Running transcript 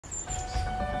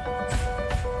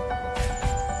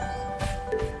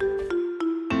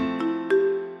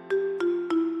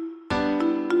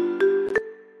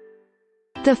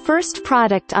The first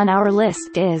product on our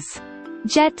list is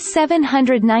Jet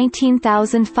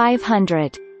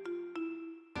 719500.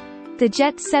 The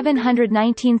Jet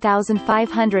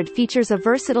 719500 features a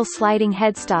versatile sliding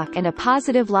headstock and a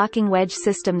positive locking wedge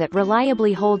system that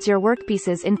reliably holds your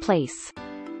workpieces in place.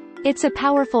 It's a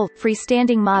powerful,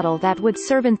 freestanding model that would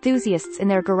serve enthusiasts in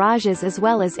their garages as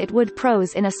well as it would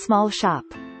pros in a small shop.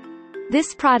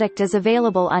 This product is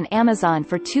available on Amazon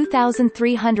for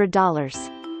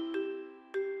 $2,300.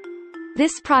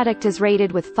 This product is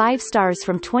rated with 5 stars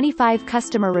from 25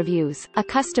 customer reviews. A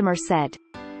customer said,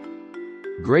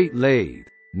 "Great lathe.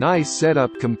 Nice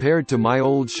setup compared to my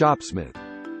old Shopsmith.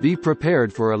 Be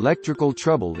prepared for electrical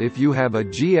trouble if you have a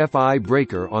GFI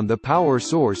breaker on the power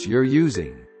source you're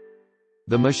using.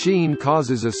 The machine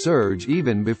causes a surge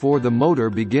even before the motor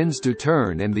begins to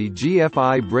turn and the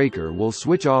GFI breaker will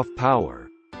switch off power.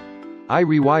 I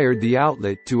rewired the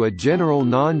outlet to a general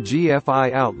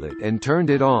non-GFI outlet and turned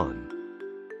it on.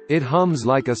 It hums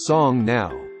like a song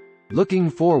now. Looking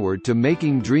forward to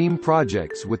making dream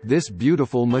projects with this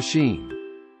beautiful machine."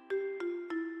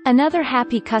 Another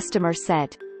happy customer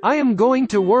said, "I am going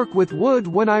to work with wood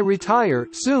when I retire,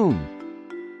 soon.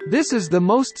 This is the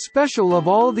most special of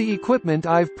all the equipment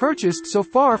I've purchased so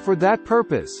far for that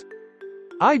purpose.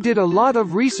 I did a lot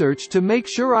of research to make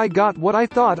sure I got what I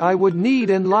thought I would need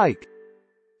and like.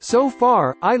 So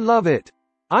far, I love it.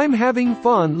 I'm having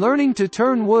fun learning to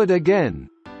turn wood again.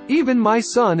 Even my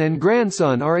son and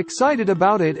grandson are excited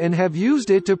about it and have used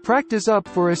it to practice up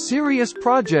for a serious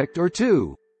project or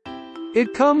two.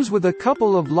 It comes with a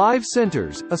couple of live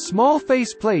centers, a small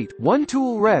faceplate, one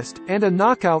tool rest, and a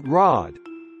knockout rod.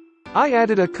 I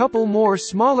added a couple more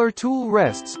smaller tool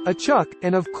rests, a chuck,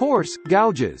 and of course,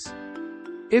 gouges.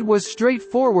 It was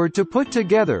straightforward to put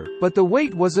together, but the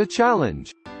weight was a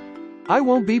challenge. I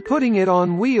won't be putting it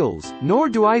on wheels, nor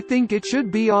do I think it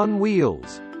should be on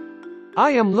wheels.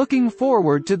 I am looking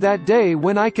forward to that day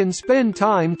when I can spend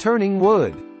time turning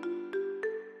wood."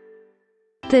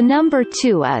 The number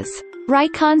 2 is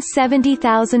Rikon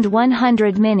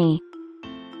 70100 Mini.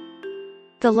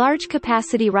 The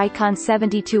large-capacity Rikon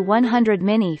 72100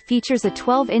 Mini features a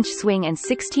 12-inch swing and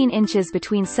 16 inches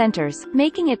between centers,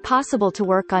 making it possible to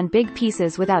work on big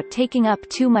pieces without taking up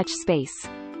too much space.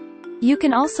 You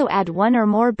can also add one or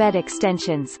more bed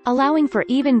extensions, allowing for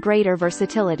even greater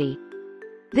versatility.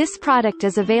 This product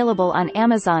is available on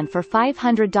Amazon for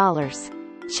 $500.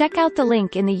 Check out the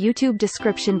link in the YouTube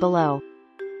description below.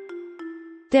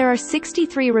 There are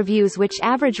 63 reviews which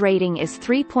average rating is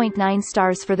 3.9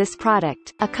 stars for this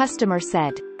product, a customer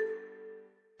said.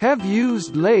 "Have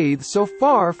used lathe so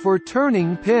far for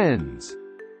turning pins.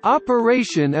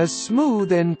 Operation is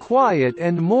smooth and quiet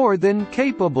and more than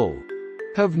capable.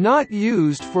 Have not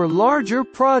used for larger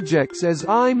projects as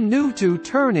I'm new to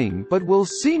turning but will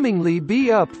seemingly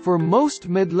be up for most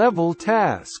mid-level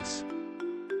tasks.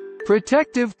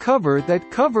 Protective cover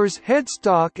that covers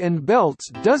headstock and belts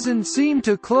doesn't seem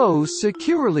to close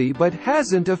securely but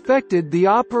hasn't affected the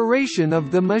operation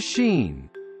of the machine.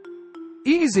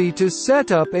 Easy to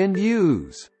set up and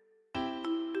use."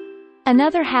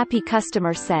 Another happy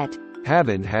customer said,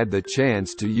 "Haven't had the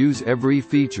chance to use every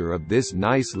feature of this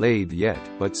nice lathe yet,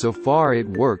 but so far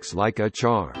it works like a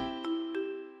charm.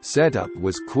 Setup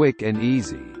was quick and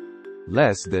easy.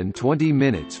 Less than 20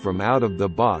 minutes from out of the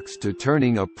box to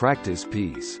turning a practice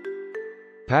piece.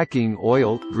 Packing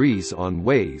oil, grease on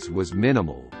ways was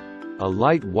minimal. A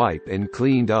light wipe and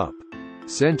cleaned up.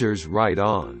 Centers right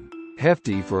on.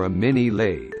 Hefty for a mini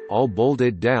lathe, all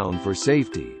bolted down for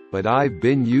safety, but I've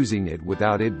been using it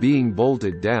without it being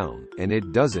bolted down, and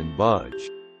it doesn't budge.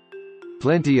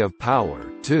 Plenty of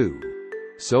power, too.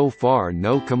 So far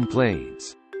no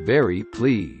complaints. Very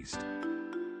pleased."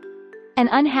 An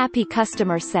unhappy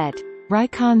customer said,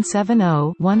 Rikon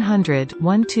 70100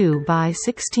 12 by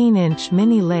 16-inch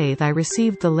mini lathe. I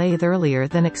received the lathe earlier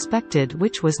than expected,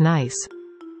 which was nice.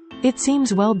 It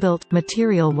seems well built,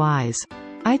 material-wise.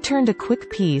 I turned a quick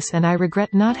piece and I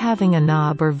regret not having a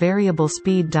knob or variable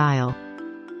speed dial.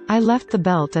 I left the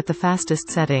belt at the fastest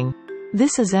setting.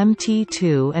 This is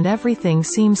MT2 and everything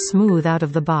seems smooth out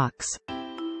of the box.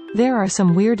 There are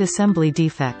some weird assembly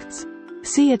defects.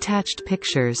 See attached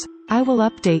pictures. I will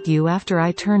update you after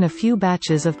I turn a few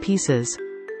batches of pieces.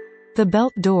 The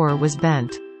belt door was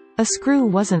bent. A screw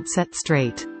wasn't set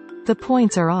straight. The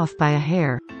points are off by a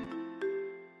hair.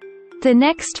 The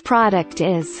next product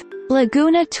is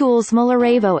Laguna Tools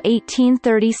Mlarevo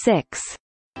 1836.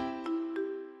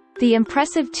 The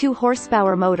impressive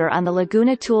 2-horsepower motor on the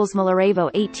Laguna Tools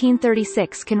Mlarevo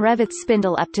 1836 can rev its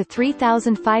spindle up to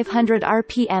 3,500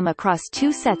 RPM across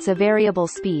 2 sets of variable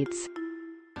speeds.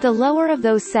 The lower of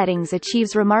those settings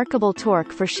achieves remarkable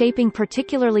torque for shaping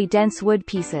particularly dense wood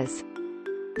pieces.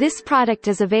 This product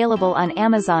is available on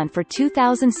Amazon for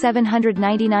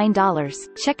 $2,799.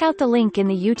 Check out the link in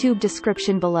the YouTube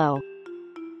description below.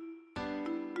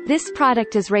 This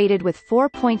product is rated with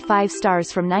 4.5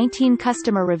 stars from 19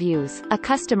 customer reviews. A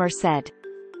customer said,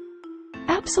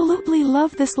 "Absolutely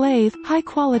love this lathe, high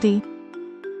quality."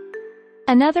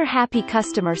 Another happy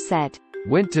customer said,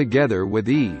 "Went together with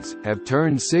ease, have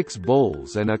turned 6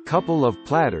 bowls and a couple of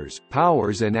platters,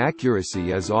 powers and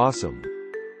accuracy is awesome.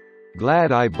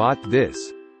 Glad I bought this."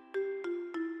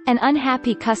 An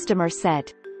unhappy customer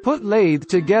said, "Put lathe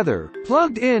together,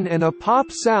 plugged in and a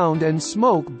pop sound and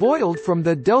smoke boiled from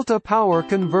the Delta power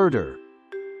converter.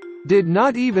 Did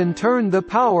not even turn the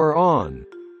power on.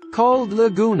 Called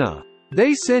Laguna.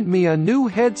 They sent me a new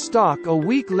headstock a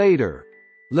week later.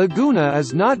 Laguna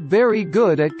is not very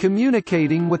good at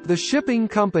communicating with the shipping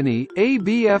company,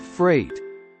 ABF Freight.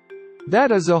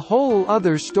 That is a whole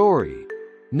other story.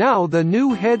 Now the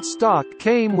new headstock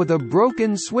came with a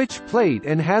broken switch plate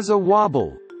and has a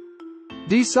wobble.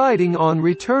 Deciding on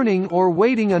returning or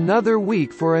waiting another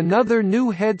week for another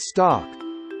new headstock.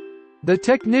 The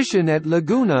technician at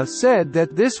Laguna said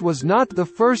that this was not the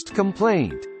first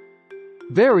complaint.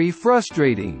 Very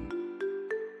frustrating."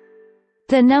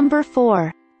 The number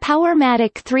 4.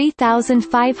 Powermatic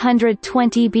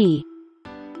 3520B.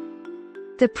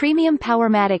 The premium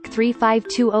Powermatic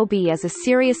 3520B is a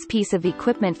serious piece of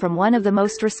equipment from one of the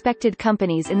most respected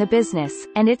companies in the business,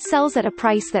 and it sells at a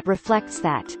price that reflects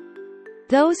that.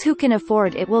 Those who can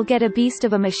afford it will get a beast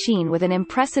of a machine with an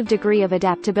impressive degree of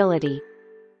adaptability.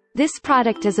 This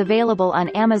product is available on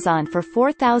Amazon for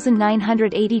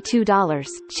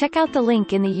 $4,982. Check out the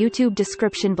link in the YouTube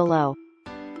description below.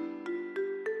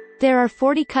 There are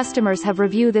 40 customers have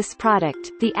reviewed this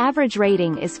product. The average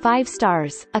rating is 5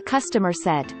 stars. A customer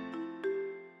said,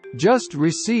 "Just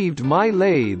received my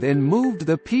lathe and moved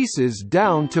the pieces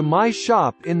down to my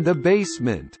shop in the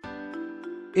basement.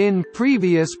 In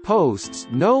previous posts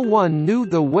no one knew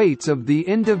the weights of the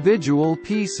individual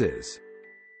pieces.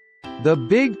 The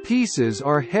big pieces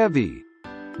are heavy.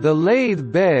 The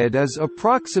lathe bed is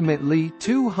approximately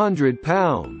 200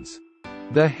 pounds.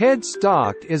 The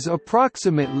headstock is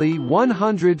approximately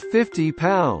 150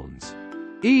 pounds.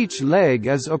 Each leg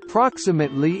is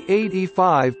approximately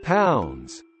 85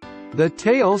 pounds. The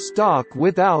tail stock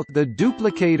without the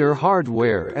duplicator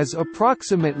hardware is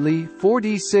approximately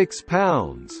 46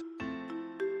 pounds.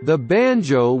 The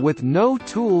banjo with no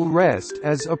tool rest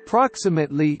is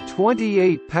approximately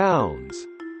 28 pounds.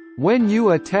 When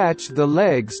you attach the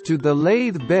legs to the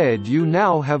lathe bed you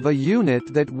now have a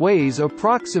unit that weighs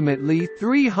approximately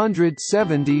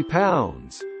 370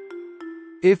 pounds.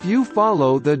 If you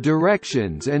follow the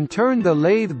directions and turn the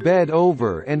lathe bed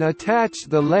over and attach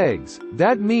the legs,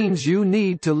 that means you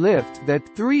need to lift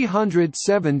that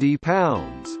 370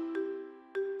 pounds.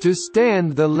 To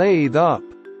stand the lathe up,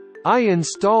 I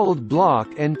installed block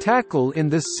and tackle in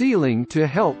the ceiling to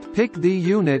help pick the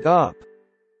unit up.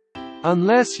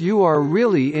 Unless you are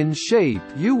really in shape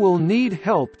you will need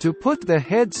help to put the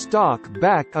headstock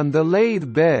back on the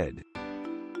lathe bed.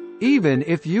 Even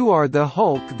if you are the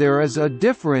Hulk there is a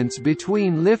difference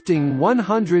between lifting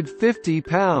 150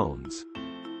 pounds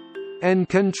and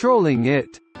controlling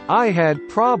it. I had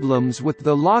problems with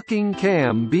the locking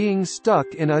cam being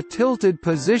stuck in a tilted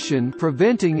position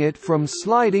preventing it from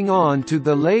sliding on to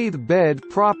the lathe bed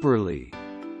properly.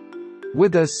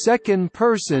 With a second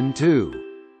person too."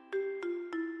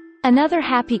 Another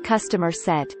happy customer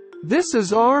said, "This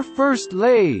is our first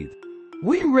lathe.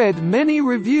 We read many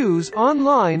reviews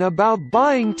online about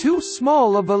buying too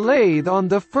small of a lathe on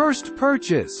the first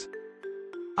purchase.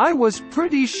 I was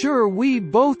pretty sure we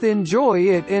both enjoy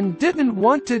it and didn't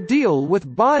want to deal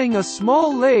with buying a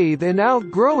small lathe and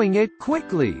outgrowing it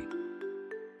quickly.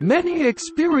 Many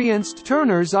experienced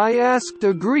turners I asked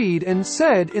agreed and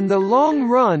said in the long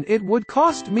run it would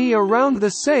cost me around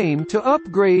the same to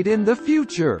upgrade in the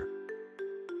future.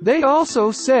 They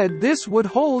also said this would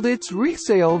hold its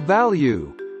resale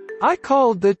value. I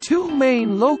called the 2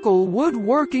 main local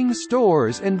woodworking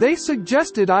stores and they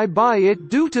suggested I buy it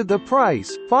due to the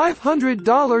price,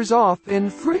 $500 off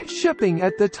and free shipping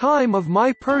at the time of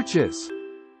my purchase.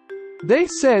 They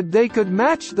said they could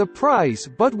match the price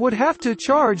but would have to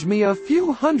charge me a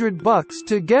few $100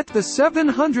 to get the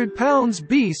 700-pound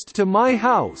beast to my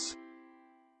house.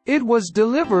 It was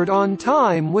delivered on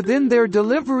time within their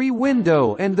delivery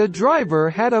window and the driver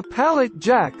had a pallet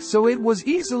jack so it was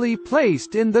easily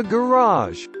placed in the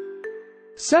garage.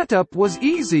 Setup was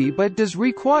easy but does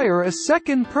require a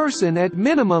second person at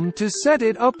minimum to set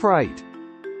it upright.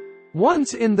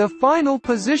 Once in the final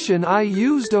position, I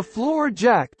used a floor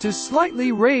jack to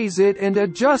slightly raise it and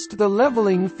adjust the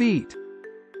leveling feet.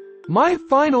 My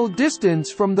final distance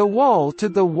from the wall to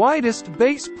the widest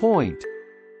base point.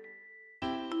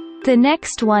 The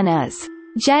next one is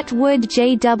Wood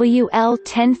Jwl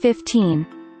 1015.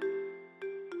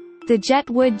 The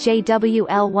Wood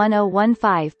Jwl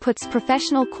 1015 puts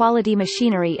professional quality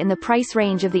machinery in the price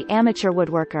range of the amateur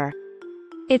woodworker.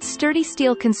 Its sturdy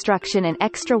steel construction and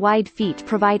extra-wide feet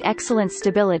provide excellent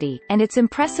stability, and it's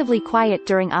impressively quiet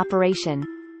during operation.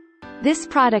 This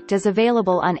product is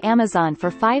available on Amazon for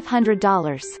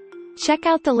 $500. Check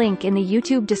out the link in the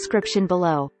YouTube description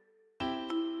below.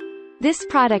 This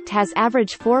product has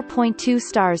average 4.2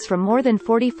 stars from more than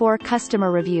 44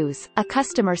 customer reviews. A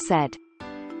customer said,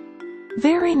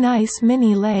 "Very nice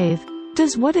mini lathe.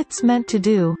 Does what it's meant to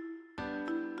do."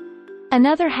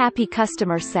 Another happy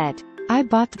customer said, "I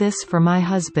bought this for my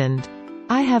husband.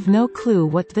 I have no clue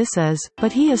what this is,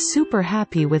 but he is super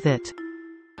happy with it.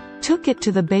 Took it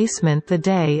to the basement the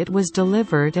day it was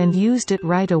delivered and used it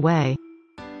right away.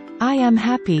 I am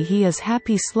happy he is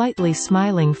happy." Slightly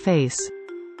smiling face.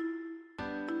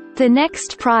 The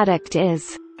next product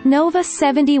is Nova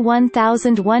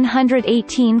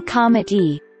 71118 Comet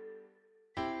Ii.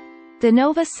 The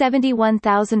Nova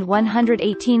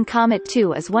 71118 Comet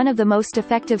II is one of the most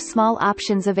effective small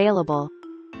options available.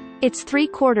 Its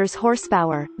 3/4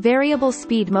 horsepower, variable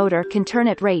speed motor can turn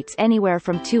at rates anywhere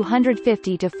from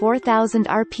 250 to 4000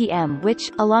 RPM,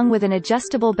 which, along with an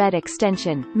adjustable bed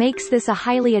extension, makes this a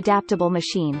highly adaptable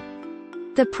machine.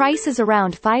 The price is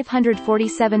around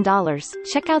 $547.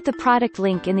 Check out the product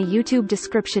link in the YouTube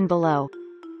description below.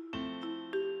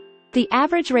 The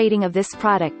average rating of this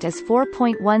product is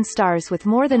 4.1 stars with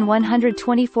more than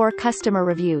 124 customer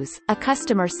reviews. A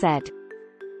customer said,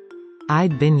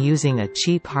 "I'd been using a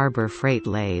cheap Harbor Freight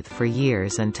lathe for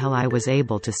years until I was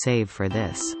able to save for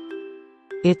this.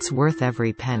 It's worth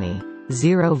every penny.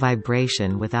 Zero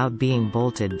vibration without being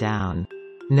bolted down.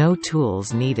 No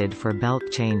tools needed for belt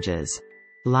changes.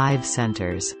 Live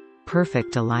centers.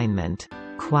 Perfect alignment.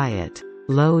 Quiet.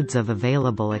 Loads of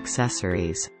available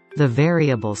accessories. The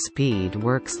variable speed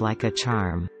works like a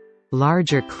charm.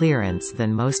 Larger clearance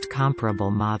than most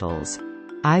comparable models.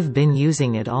 I've been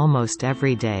using it almost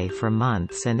every day for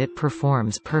months and it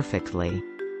performs perfectly.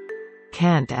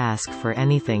 Can't ask for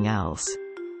anything else."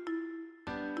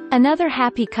 Another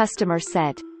happy customer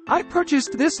said, I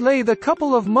purchased this lathe a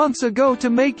couple of months ago to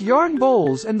make yarn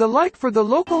bowls and the like for the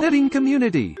local knitting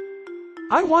community.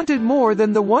 I wanted more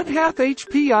than the 1/2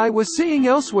 HP I was seeing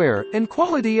elsewhere, and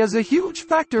quality is a huge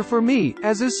factor for me,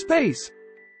 as is space.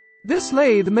 This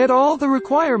lathe met all the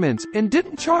requirements, and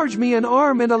didn't charge me an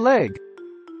arm and a leg.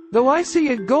 Though I see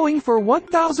it going for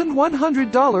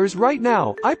 $1,100 right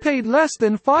now, I paid less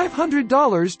than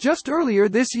 $500 just earlier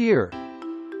this year.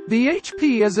 The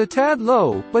HP is a tad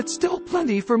low, but still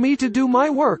plenty for me to do my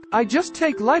work. I just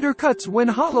take lighter cuts when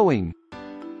hollowing.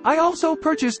 I also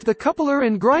purchased the coupler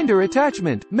and grinder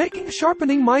attachment, making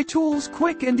sharpening my tools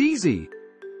quick and easy.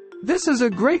 This is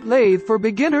a great lathe for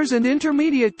beginners and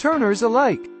intermediate turners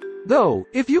alike. Though,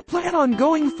 if you plan on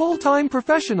going full-time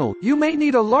professional, you may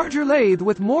need a larger lathe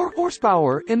with more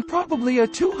horsepower and probably a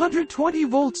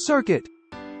 220-volt circuit.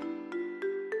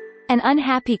 An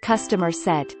unhappy customer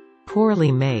said,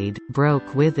 "Poorly made,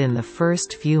 broke within the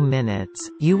first few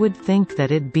minutes. You would think that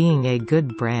it being a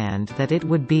good brand that it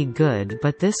would be good,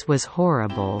 but this was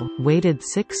horrible. Waited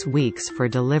 6 weeks for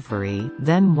delivery,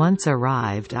 then once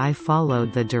arrived I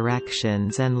followed the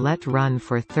directions and let run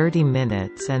for 30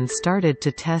 minutes and started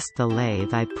to test the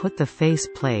lathe. I put the face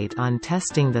plate on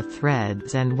testing the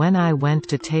threads, and when I went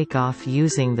to take off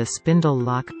using the spindle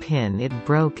lock pin it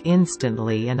broke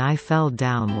instantly and I fell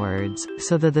downwards,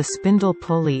 so that the spindle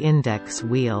pulley index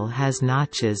wheel has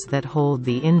notches that hold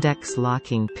the index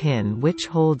locking pin which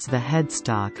holds the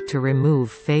headstock to remove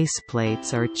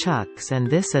faceplates or chucks, and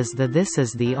this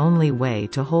is the only way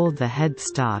to hold the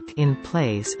headstock in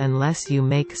place unless you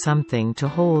make something to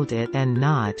hold it and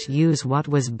not use what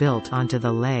was built onto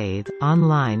the lathe.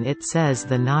 Online it says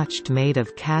the notched made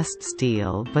of cast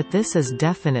steel, but this is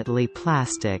definitely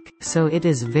plastic, so it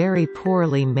is very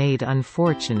poorly made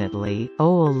unfortunately.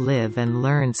 I'll live and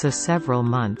learn." So several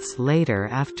months later,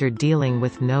 after dealing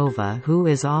with Nova, who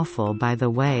is awful by the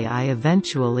way, I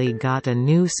eventually got a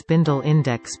new spindle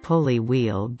index pulley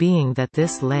wheel. Being that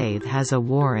this lathe has a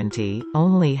warranty,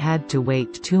 only had to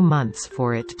wait 2 months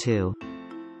for it to.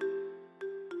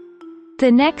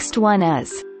 The next one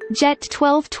is Jet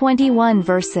 1221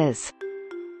 vs.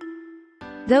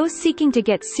 Those seeking to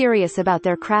get serious about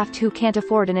their craft who can't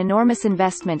afford an enormous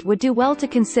investment would do well to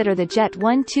consider the Jet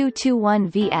 1221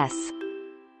 vs.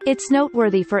 It's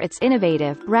noteworthy for its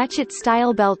innovative,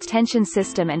 ratchet-style belt tension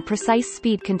system and precise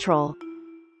speed control.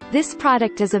 This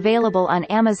product is available on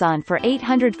Amazon for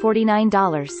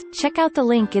 $849. Check out the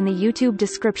link in the YouTube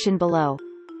description below.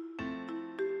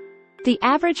 The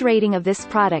average rating of this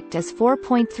product is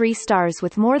 4.3 stars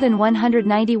with more than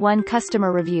 191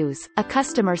 customer reviews, a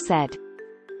customer said.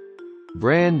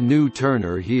 Brand new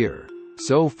turner here.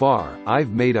 So far, I've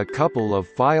made a couple of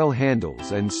file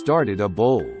handles and started a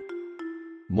bowl.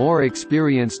 More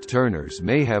experienced turners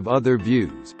may have other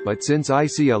views, but since I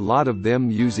see a lot of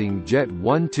them using Jet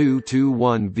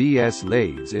 1221 VS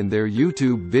lathes in their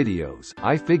YouTube videos,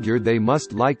 I figured they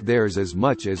must like theirs as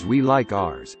much as we like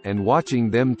ours, and watching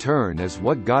them turn is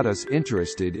what got us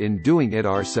interested in doing it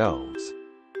ourselves.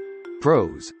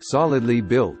 Pros: solidly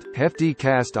built, hefty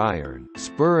cast iron,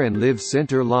 spur and live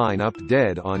center line up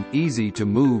dead on, easy to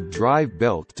move drive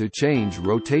belt to change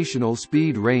rotational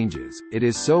speed ranges, it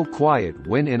is so quiet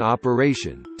when in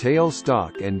operation, tail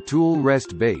stock and tool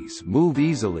rest base move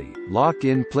easily, lock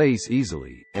in place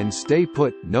easily, and stay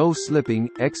put, no slipping,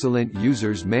 excellent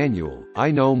user's manual. I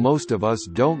know most of us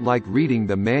don't like reading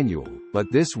the manual, but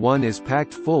this one is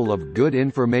packed full of good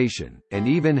information, and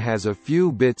even has a few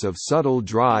bits of subtle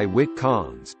dry wit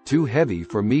cons, too heavy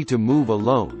for me to move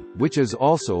alone, which is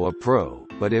also a pro,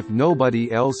 but if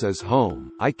nobody else is home,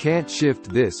 I can't shift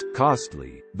this,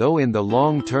 costly, though in the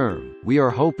long term, we are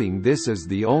hoping this is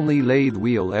the only lathe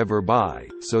we'll ever buy,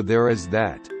 so there is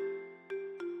that.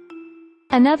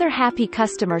 Another happy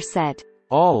customer said.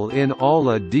 All in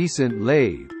all a decent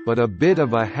lathe, but a bit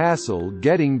of a hassle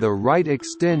getting the right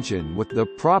extension with the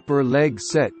proper leg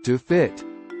set to fit.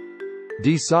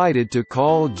 Decided to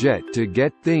call Jet to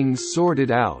get things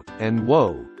sorted out, and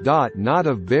whoa, not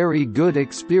a very good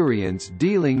experience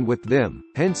dealing with them,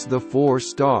 hence the 4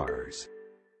 stars.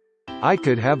 I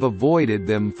could have avoided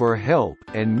them for help,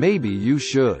 and maybe you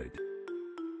should.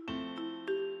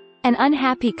 An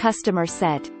unhappy customer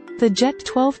said. The Jet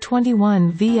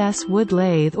 1221 VS wood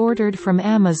lathe ordered from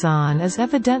Amazon is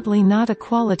evidently not a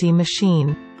quality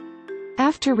machine.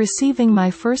 After receiving my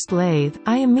first lathe,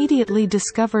 I immediately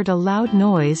discovered a loud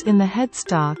noise in the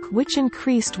headstock which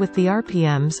increased with the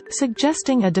RPMs,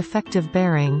 suggesting a defective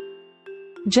bearing.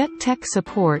 Jet tech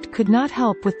support could not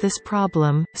help with this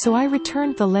problem, so I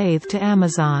returned the lathe to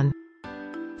Amazon.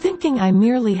 Thinking I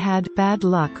merely had bad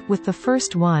luck with the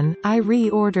first one, I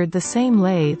reordered the same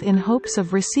lathe in hopes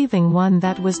of receiving one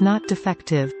that was not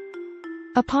defective.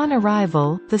 Upon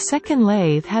arrival, the second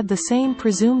lathe had the same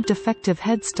presumed defective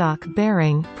headstock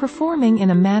bearing, performing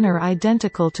in a manner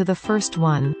identical to the first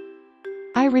one.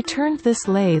 I returned this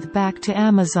lathe back to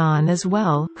Amazon as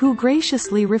well, who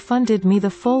graciously refunded me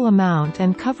the full amount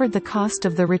and covered the cost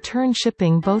of the return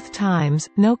shipping both times,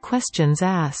 no questions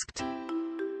asked.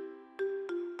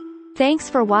 Thanks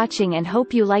for watching and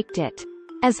hope you liked it.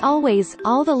 As always,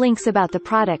 all the links about the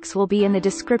products will be in the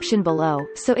description below,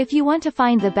 so if you want to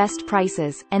find the best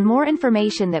prices, and more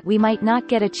information that we might not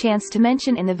get a chance to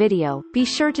mention in the video, be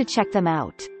sure to check them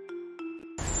out.